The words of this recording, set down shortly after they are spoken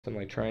and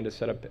like trying to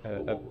set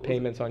up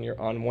payments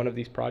on one of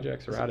these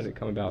projects, or how did it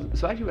come about?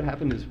 So actually what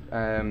happened is,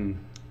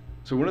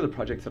 so one of the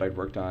projects that I'd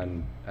worked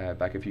on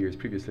back a few years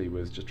previously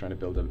was just trying to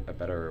build a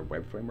better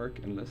web framework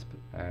in Lisp.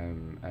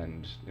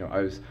 And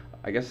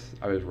I guess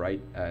I was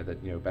right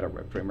that better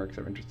web frameworks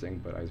are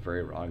interesting, but I was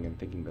very wrong in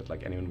thinking that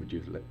like anyone would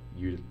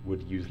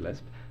use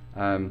Lisp.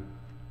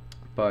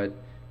 But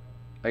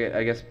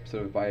I guess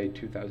sort of by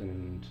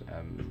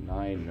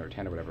 2009 or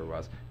 10 or whatever it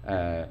was,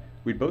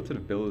 we'd both sort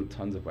of build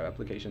tons of web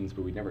applications,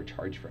 but we'd never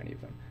charge for any of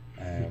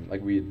them.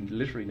 Like we'd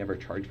literally never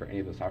charged for any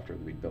of the software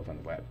that we'd built on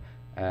the web.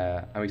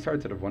 And we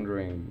started sort of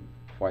wondering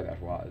why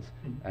that was.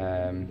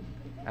 And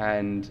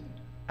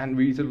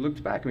we sort of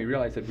looked back and we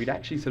realized that we'd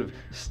actually sort of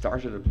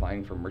started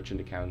applying for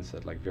merchant accounts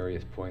at like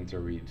various points,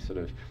 or we'd sort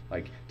of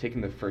like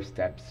taken the first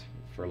steps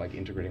for like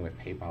integrating with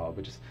PayPal,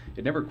 but just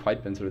it never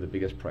quite been sort of the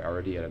biggest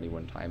priority at any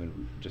one time,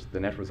 and just the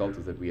net result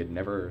is that we had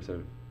never sort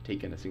of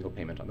taken a single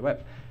payment on the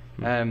web.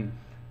 And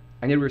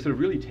yet we were sort of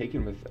really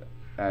taken with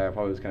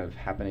what was kind of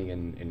happening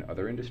in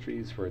other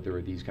industries, where there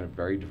were these kind of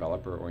very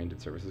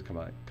developer-oriented services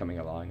coming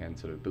along and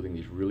sort of building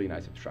these really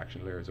nice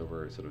abstraction layers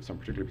over sort of some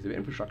particular piece of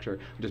infrastructure,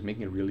 just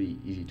making it really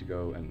easy to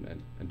go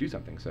and do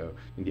something. So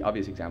the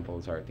obvious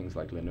examples are things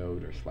like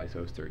Linode or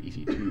SliceHost or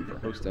EC2 for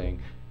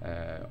hosting,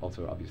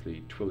 also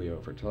obviously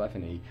Twilio for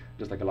telephony,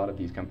 just like a lot of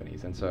these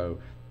companies. And so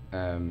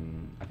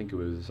I think it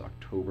was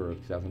October of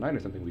 2009 or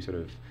something, we sort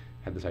of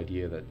had this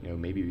idea that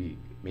maybe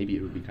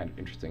it would be kind of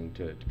interesting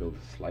to build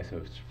a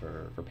SliceHost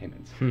for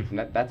payments. And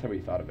that's how we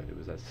thought of it. It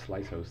was a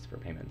SliceHost for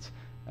payments.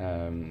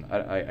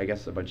 I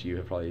guess a bunch of you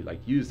have probably like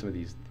used some of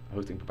these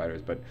hosting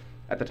providers, but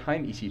at the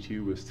time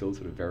EC2 was still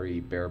sort of very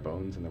bare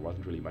bones, and there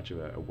wasn't really much of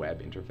a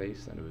web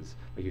interface, and it was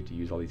like you had to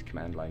use all these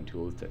command line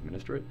tools to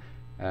administer it.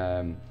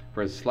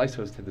 Whereas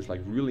SliceHost had this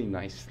like really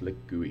nice slick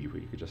GUI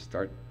where you could just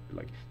start,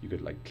 like you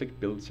could like click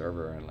build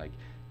server, and like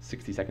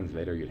 60 seconds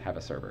later you'd have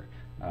a server.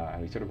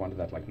 And we sort of wanted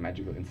that like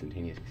magical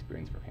instantaneous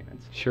experience for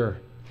payments. Sure.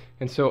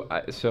 And so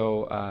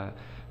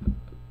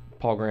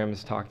Paul Graham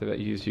has talked about,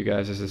 used you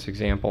guys as this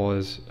example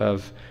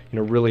of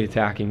really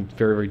attacking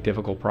very, very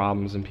difficult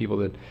problems, and people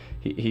that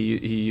he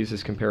used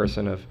this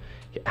comparison of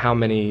how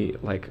many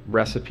like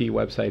recipe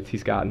websites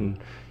he's gotten,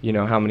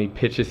 how many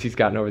pitches he's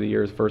gotten over the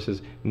years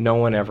versus no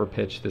one ever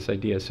pitched this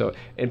idea. So,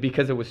 and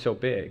because it was so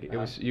big, it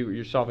was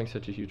you're solving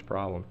such a huge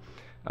problem.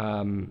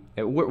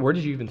 Where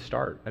did you even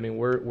start? I mean,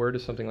 where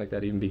does something like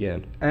that even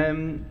begin?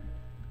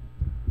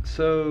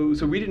 So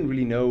we didn't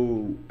really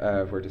know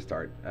where to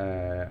start,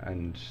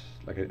 and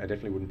like I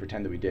definitely wouldn't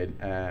pretend that we did.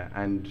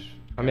 And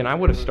I mean, I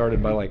would have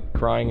started by like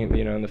crying,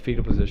 in the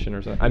fetal position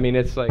or something. I mean,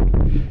 it's like,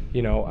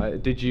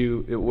 did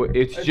you?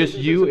 It's just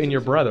you and your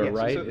brother, yeah,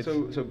 right?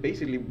 So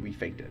basically, we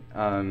faked it.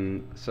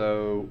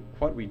 So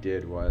what we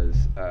did was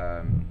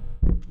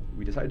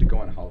we decided to go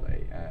on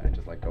holiday and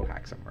just like go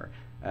hack somewhere.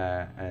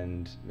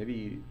 And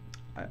maybe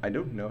I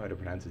don't know how to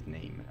pronounce his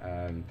name,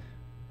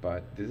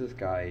 but there's this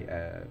guy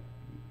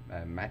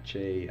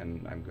Maciej,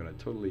 and I'm gonna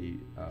totally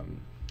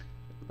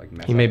like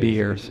mess he up may be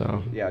here,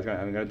 so yeah,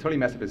 I'm gonna totally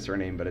mess up his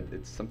surname, but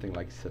it's something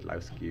like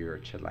Sidlowski or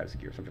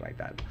Chedlowski or something like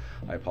that.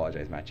 I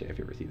apologize, Maciej, if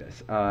you ever see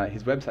this.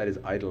 His website is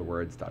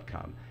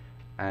idlewords.com,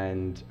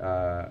 and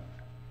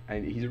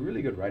he's a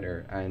really good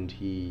writer, and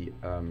he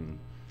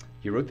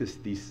wrote this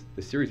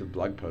series of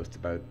blog posts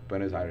about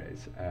Buenos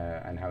Aires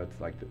and how it's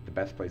like the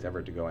best place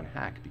ever to go and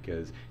hack,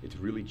 because it's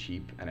really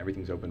cheap and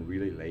everything's open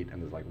really late,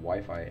 and there's like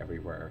Wi-Fi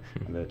everywhere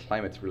and the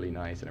climate's really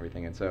nice and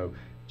everything. And so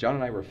John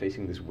and I were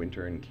facing this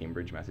winter in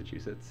Cambridge,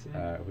 Massachusetts,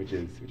 which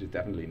is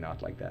definitely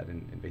not like that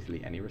in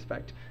basically any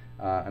respect.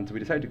 And so we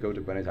decided to go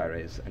to Buenos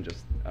Aires and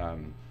just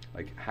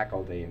like hack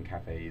all day in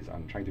cafes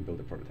on trying to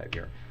build a prototype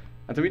here.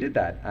 And so we did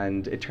that,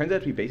 and it turns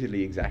out to be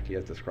basically exactly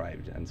as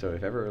described. And so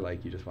if ever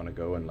like you just want to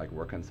go and like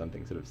work on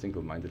something sort of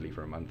single-mindedly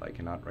for a month, I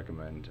cannot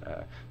recommend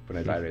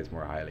Buenos Aires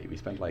more highly. We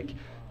spent like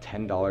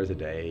 $10 a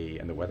day,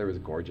 and the weather was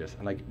gorgeous.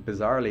 And like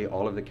bizarrely,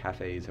 all of the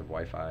cafes have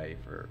Wi-Fi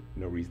for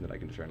no reason that I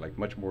can discern, like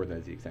much more than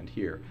is the extent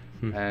here.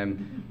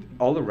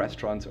 All the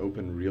restaurants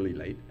open really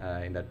late,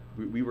 in that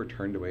we were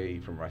turned away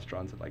from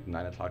restaurants at like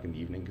 9 o'clock in the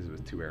evening because it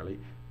was too early.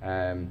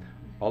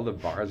 All the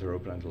bars are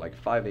open until like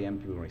 5 a.m.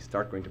 People only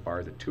start going to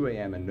bars at 2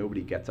 a.m. and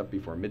nobody gets up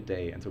before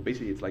midday. And so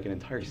basically it's like an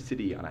entire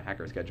city on a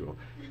hacker schedule.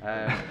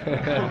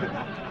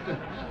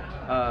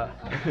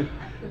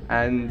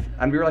 And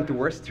we were like the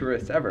worst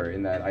tourists ever,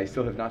 in that I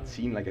still have not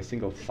seen like a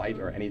single site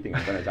or anything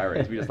in Buenos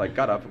Aires. We just like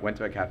got up, went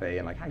to a cafe,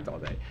 and like hacked all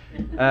day.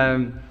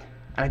 And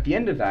at the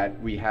end of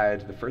that, we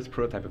had the first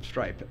prototype of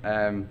Stripe.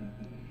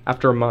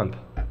 After a month.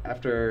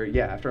 After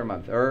a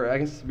month, or I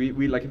guess we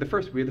had the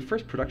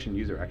first production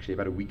user actually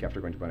about a week after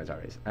going to Buenos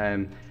Aires.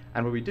 And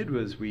what we did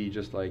was we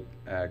just like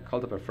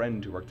called up a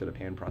friend who worked at a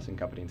payment processing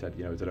company and said,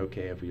 is it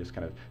okay if we just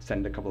kind of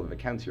send a couple of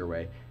accounts your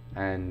way?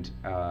 and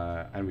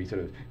we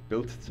sort of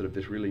built sort of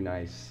this really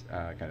nice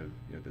kind of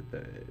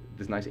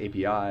this nice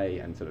API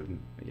and sort of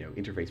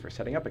interface for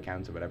setting up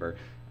accounts or whatever.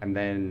 And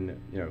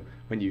then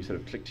when you sort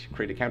of clicked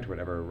create account or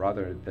whatever,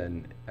 rather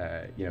than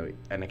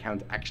an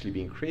account actually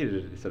being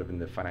created sort of in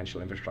the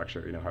financial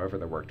infrastructure, however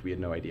that worked, we had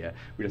no idea.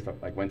 We just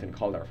like went and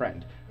called our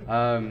friend,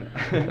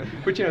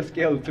 which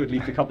scaled to at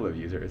least a couple of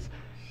users.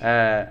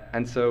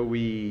 And so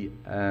we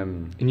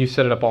and you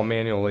set it up all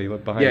manually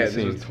behind the scenes.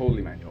 Yeah, this was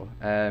totally manual.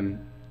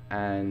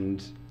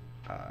 And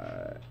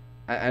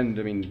I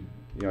mean,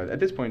 at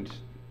this point,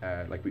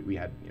 like we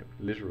had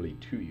literally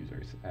 2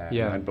 users,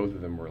 and both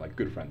of them were like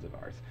good friends of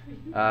ours.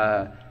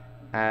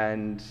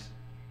 And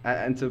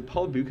so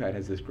Paul Buchheit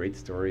has this great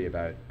story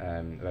about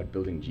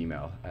building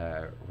Gmail,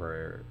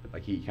 where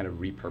like he kind of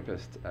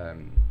repurposed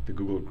the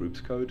Google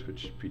Groups code,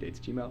 which predates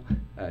Gmail,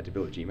 to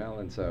build Gmail.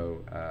 And so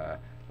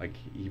like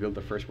he built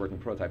the first working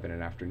prototype in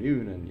an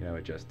afternoon, and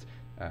it just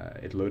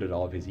it loaded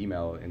all of his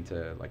email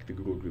into like the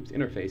Google Groups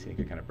interface, and he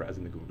could kind of browse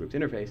in the Google Groups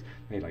interface,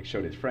 and he like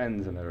showed his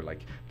friends, and they're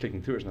like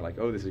clicking through it, and they're like,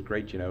 oh, this is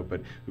great, but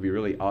it would be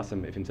really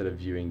awesome if instead of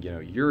viewing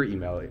your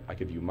email, I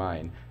could view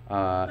mine.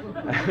 And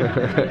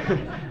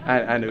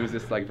it was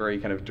this like very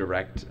kind of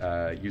direct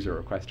user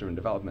request driven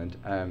development.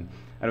 And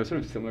it was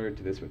sort of similar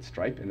to this with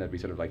Stripe, in that we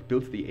sort of like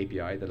built the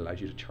API that allows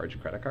you to charge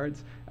credit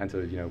cards, and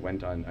so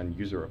went on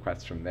user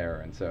requests from there.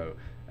 And so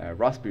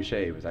Ross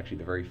Boucher was actually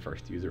the very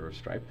first user of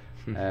Stripe.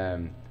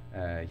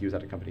 He was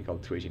at a company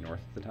called 280 North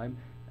at the time,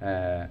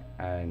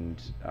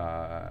 and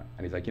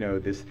he's like,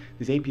 this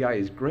API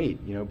is great,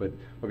 but what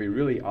would be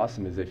really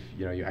awesome is if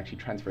you actually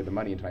transfer the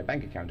money into my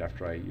bank account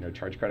after I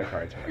charge credit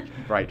cards. We're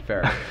like, right,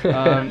 fair.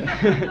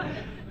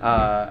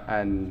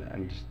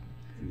 And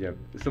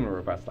similar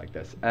requests like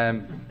this.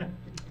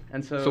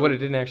 And so. So what it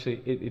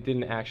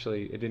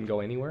didn't go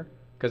anywhere?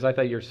 Because I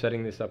thought you were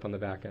setting this up on the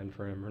back end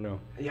for him, or no?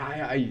 Yeah,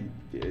 I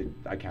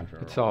can't remember.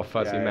 It's all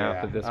fuzzy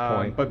math at this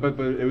point. But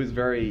it was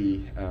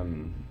very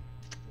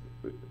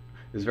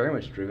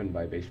much driven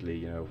by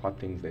basically what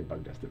things they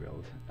bugged us to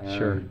build.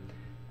 Sure.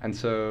 And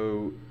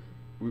so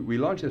we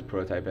launched this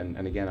prototype,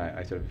 and again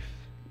I sort of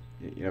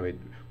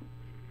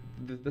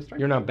the strength.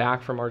 You're not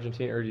back from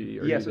Argentina, or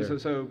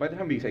so by the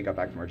time we got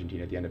back from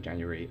Argentina at the end of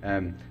January,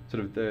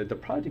 sort of the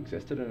product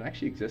existed, and it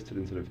actually existed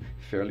in sort of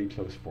fairly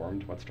close form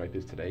to what Stripe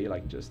is today.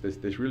 Like just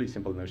this really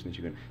simple notion that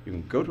you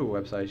can go to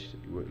a website,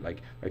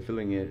 like by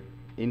filling it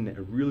in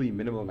a really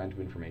minimal amount of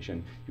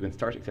information, you can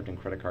start accepting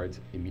credit cards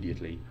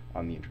immediately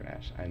on the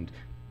internet. And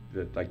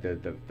the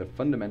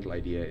fundamental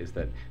idea is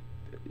that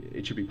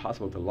it should be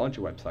possible to launch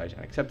a website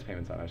and accept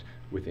payments on it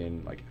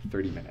within like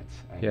 30 minutes.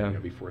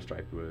 And, before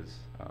Stripe was,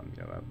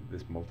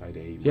 this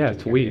multi-day. Yeah,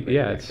 it's week.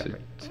 Yeah, exactly.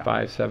 It's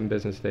 5-7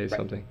 business days,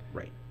 something.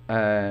 Right.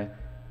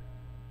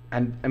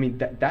 And I mean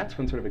that's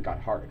when sort of it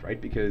got hard, right?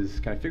 Because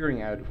kind of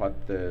figuring out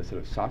what the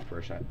sort of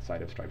software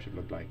side of Stripe should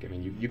look like. I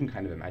mean, you can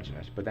kind of imagine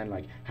it, but then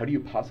like, how do you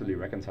possibly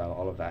reconcile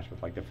all of that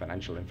with like the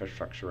financial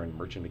infrastructure and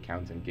merchant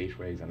accounts and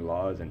gateways and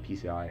laws and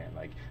PCI and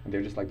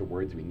they're just like the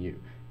words we knew.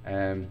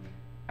 And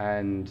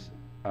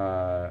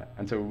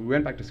so we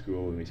went back to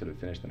school, and we sort of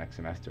finished the next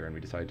semester, and we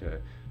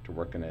decided to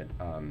work on it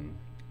out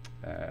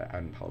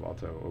in Palo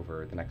Alto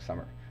over the next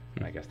summer.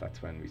 And I guess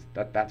that's when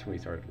we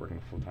started working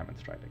full time on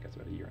Stripe. I guess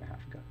about a year and a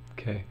half ago.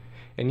 Okay,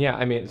 and yeah,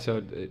 I mean,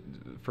 so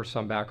for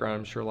some background,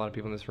 I'm sure a lot of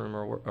people in this room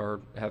are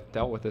have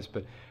dealt with this.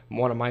 But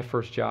one of my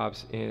first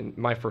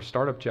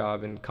startup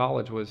job in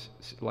college was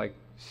like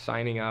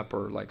signing up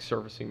or like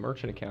servicing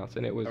merchant accounts,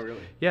 and it was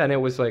and it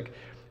was like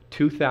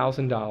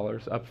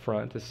 $2,000 up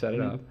front to set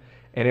it up.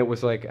 And it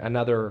was like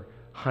another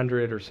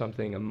 100 or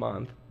something a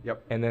month.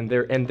 Yep. And then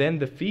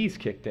the fees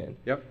kicked in.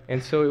 Yep.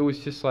 And so it was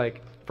just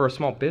like, for a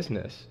small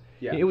business,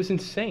 it was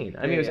insane.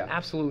 I mean, it was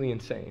absolutely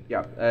insane.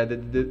 Yeah.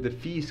 The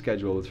fee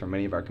schedules for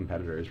many of our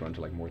competitors run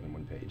to like more than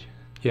one page.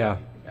 Yeah.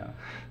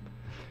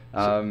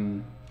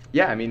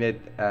 Yeah. I mean,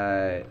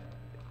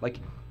 like,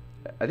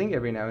 I think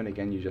every now and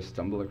again you just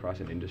stumble across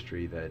an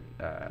industry that.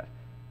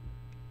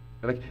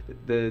 Like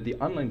the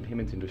online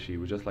payments industry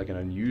was just like an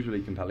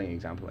unusually compelling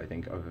example, I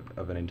think,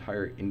 of an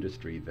entire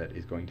industry that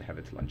is going to have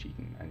its lunch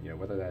eaten, and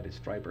whether that is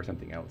Stripe or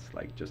something else,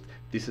 like just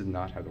this is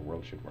not how the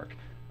world should work.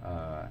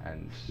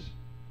 And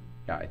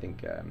yeah, I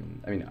think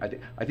I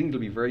think it'll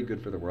be very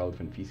good for the world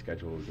when fee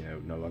schedules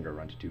no longer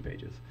run to 2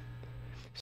 pages.